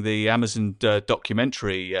being the Amazon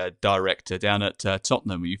documentary director down at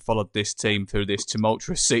Tottenham. You followed this team through this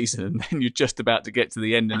tumultuous season, and then you're just about to get to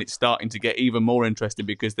the end, and it's starting to get even more interesting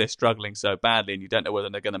because they're struggling so badly, and you don't know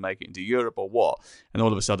whether they're going to make it into Europe or what. And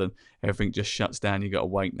all of a sudden, everything just shuts down. You got to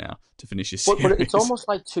wait now to finish your series. But it's almost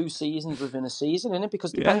like 2 seasons within a season, isn't it?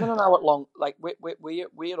 Because depending on how long, like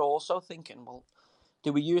we're also thinking, well,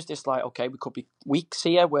 do we use this like, okay, we could be weeks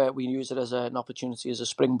here where we use it as an opportunity, as a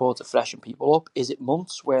springboard to freshen people up? Is it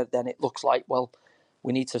months where then it looks like, well,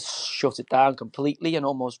 we need to shut it down completely and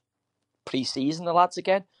almost pre-season the lads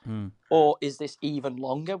again? Or is this even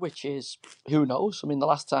longer, which is, who knows? I mean, the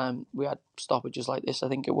last time we had stoppages like this, I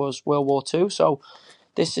think it was World War II. So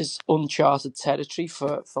this is uncharted territory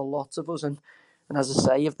for lots of us. And as I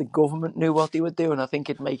say, if the government knew what they were doing, I think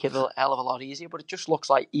it'd make it a hell of a lot easier. But it just looks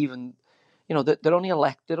like even... You know, they're only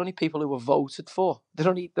elected, only people who were voted for. They're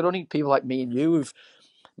only people like me and you who've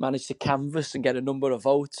managed to canvass and get a number of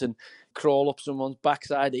votes and crawl up someone's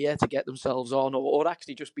backside here to get themselves on, or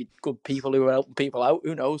actually just be good people who are helping people out.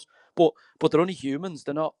 Who knows? But they're only humans.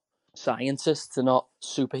 They're not scientists. They're not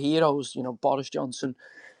superheroes. You know, Boris Johnson,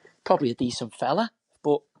 probably a decent fella,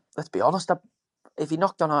 but let's be honest. If he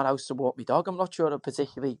knocked on our house to walk me dog, I'm not sure I'd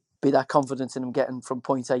particularly be that confident in him getting from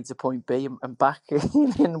point A to point B and back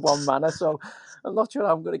in one manner. So I'm not sure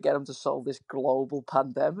I'm going to get him to solve this global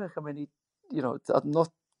pandemic. I mean, I'm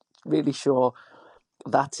not really sure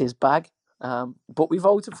that's his bag. But we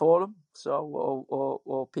voted for him, so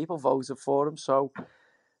or people voted for him. So,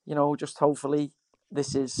 just hopefully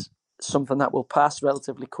this is something that will pass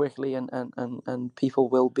relatively quickly and people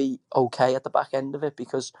will be okay at the back end of it,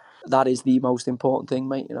 because that is the most important thing,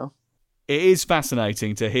 mate, It is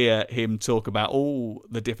fascinating to hear him talk about all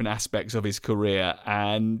the different aspects of his career,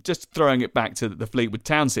 and just throwing it back to the Fleetwood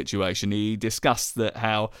Town situation, he discussed that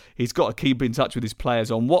how he's got to keep in touch with his players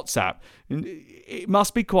on WhatsApp. It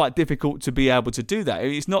must be quite difficult to be able to do that.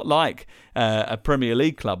 It's not like a Premier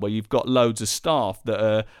League club where you've got loads of staff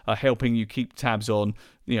that are helping you keep tabs on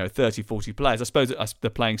 30, 40 players. I suppose the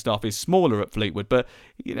playing staff is smaller at Fleetwood, but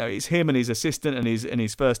it's him and his assistant and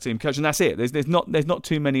his first team coach, and that's it. There's not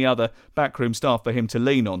too many other backroom staff for him to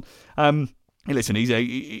lean on. Listen,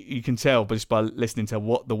 you can tell just by listening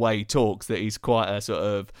to the way he talks that he's quite a sort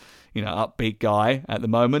of upbeat guy at the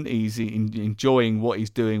moment. He's enjoying what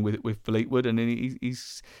he's doing with Fleetwood, and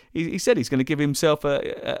he said he's going to give himself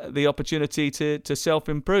the opportunity to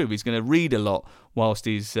self-improve. He's going to read a lot whilst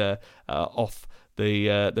he's off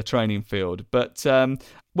the training field. But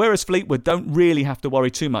whereas Fleetwood don't really have to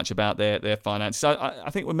worry too much about their finances,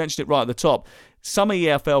 I think we mentioned it right at the top, some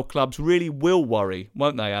EFL clubs really will worry,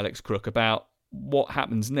 won't they, Alex Crook, about what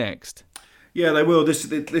happens next? Yeah, they will. This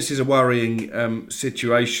is a worrying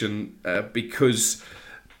situation because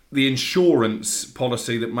the insurance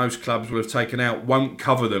policy that most clubs will have taken out won't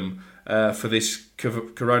cover them for this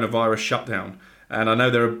coronavirus shutdown. And I know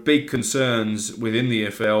there are big concerns within the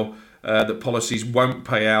EFL that policies won't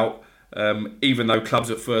pay out, even though clubs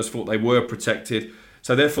at first thought they were protected.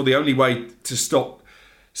 So therefore, the only way to stop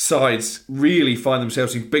sides really find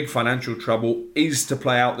themselves in big financial trouble is to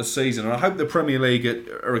play out the season. And I hope the Premier League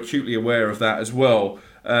are acutely aware of that as well.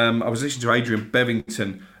 I was listening to Adrian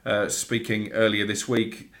Bevington speaking earlier this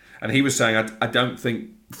week, and he was saying, I don't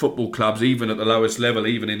think football clubs, even at the lowest level,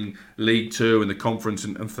 even in League Two and the Conference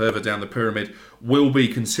and further down the pyramid, will be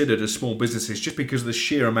considered as small businesses just because of the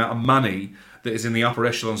sheer amount of money that is in the upper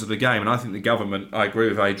echelons of the game. And I think the government, I agree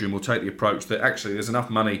with Adrian, will take the approach that actually there's enough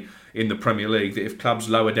money in the Premier League that if clubs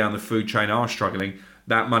lower down the food chain are struggling,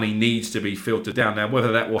 that money needs to be filtered down. Now,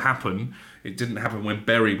 whether that will happen, it didn't happen when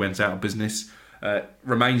Bury went out of business,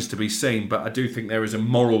 remains to be seen. But I do think there is a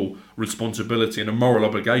moral responsibility and a moral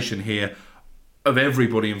obligation here of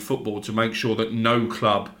everybody in football to make sure that no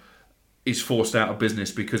club is forced out of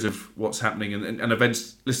business because of what's happening and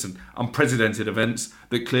events, unprecedented events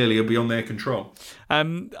that clearly are beyond their control.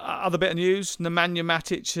 Other bit of news, Nemanja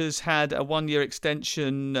Matic has had a 1-year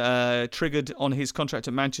extension triggered on his contract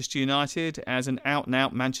at Manchester United. As an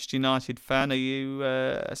out-and-out Manchester United fan, are you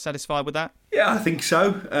satisfied with that? Yeah, I think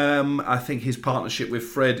so. I think his partnership with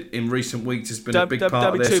Fred in recent weeks has been a big part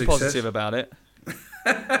of their success. Don't be too positive about it.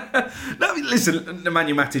 No, listen,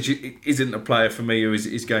 Nemanja Matic isn't a player for me who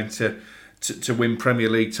is going to win Premier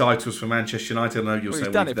League titles for Manchester United. I know you'll say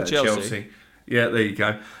done it for Chelsea. Yeah, there you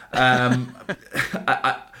go.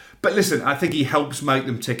 But listen, I think he helps make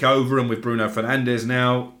them tick over, and with Bruno Fernandes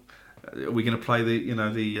now, are we going to play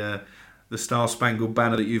the the Star Spangled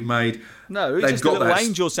Banner that you've made. No, it's just a little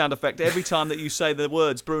angel sound effect every time that you say the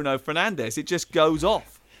words Bruno Fernandes. It just goes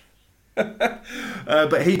off.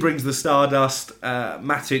 But he brings the stardust.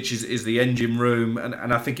 Matic is the engine room,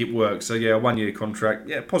 and I think it works. So yeah, a 1-year contract.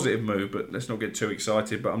 Yeah, positive move, but let's not get too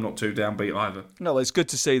excited. But I'm not too downbeat either. No, it's good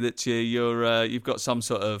to see that you've got some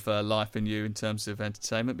sort of life in you in terms of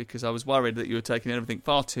entertainment, because I was worried that you were taking everything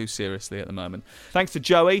far too seriously at the moment. Thanks to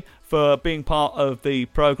Joey for being part of the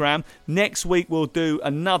programme. Next week we'll do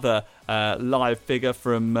another live figure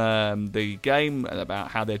from the game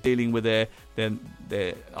about how they're dealing with their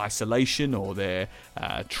isolation, or their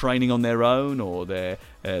training on their own, or their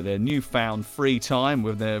newfound free time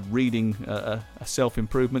when they're reading a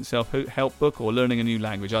self-improvement, self-help book, or learning a new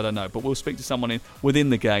language. I don't know, but we'll speak to someone within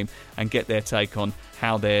the game and get their take on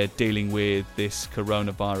how they're dealing with this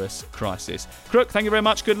coronavirus crisis. Crook, thank you very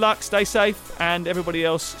much. Good luck. Stay safe, and everybody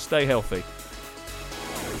else, stay healthy.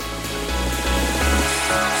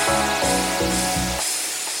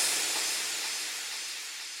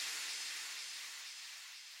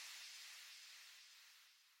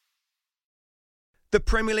 The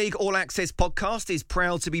Premier League All Access podcast is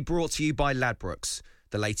proud to be brought to you by Ladbrokes.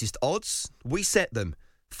 The latest odds, we set them.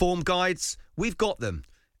 Form guides, we've got them.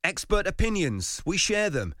 Expert opinions, we share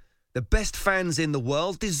them. The best fans in the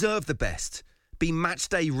world deserve the best. Be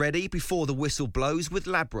matchday ready before the whistle blows with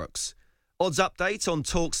Ladbrokes. Odds update on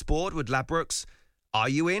TalkSport with Ladbrokes. Are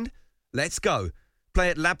you in? Let's go. Play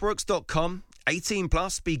at ladbrokes.com. 18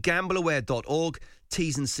 plus. BeGambleAware.org.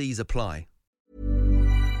 T's and C's apply.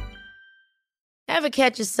 Ever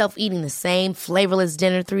catch yourself eating the same flavorless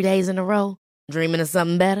dinner 3 days in a row? Dreaming of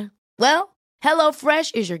something better? Well,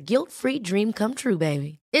 HelloFresh is your guilt-free dream come true,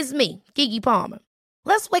 baby. It's me, Keke Palmer.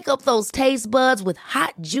 Let's wake up those taste buds with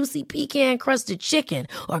hot, juicy pecan-crusted chicken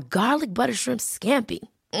or garlic butter shrimp scampi.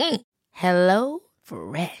 Hello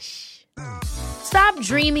Fresh. Stop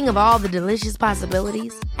dreaming of all the delicious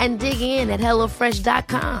possibilities and dig in at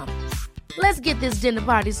HelloFresh.com. Let's get this dinner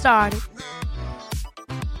party started.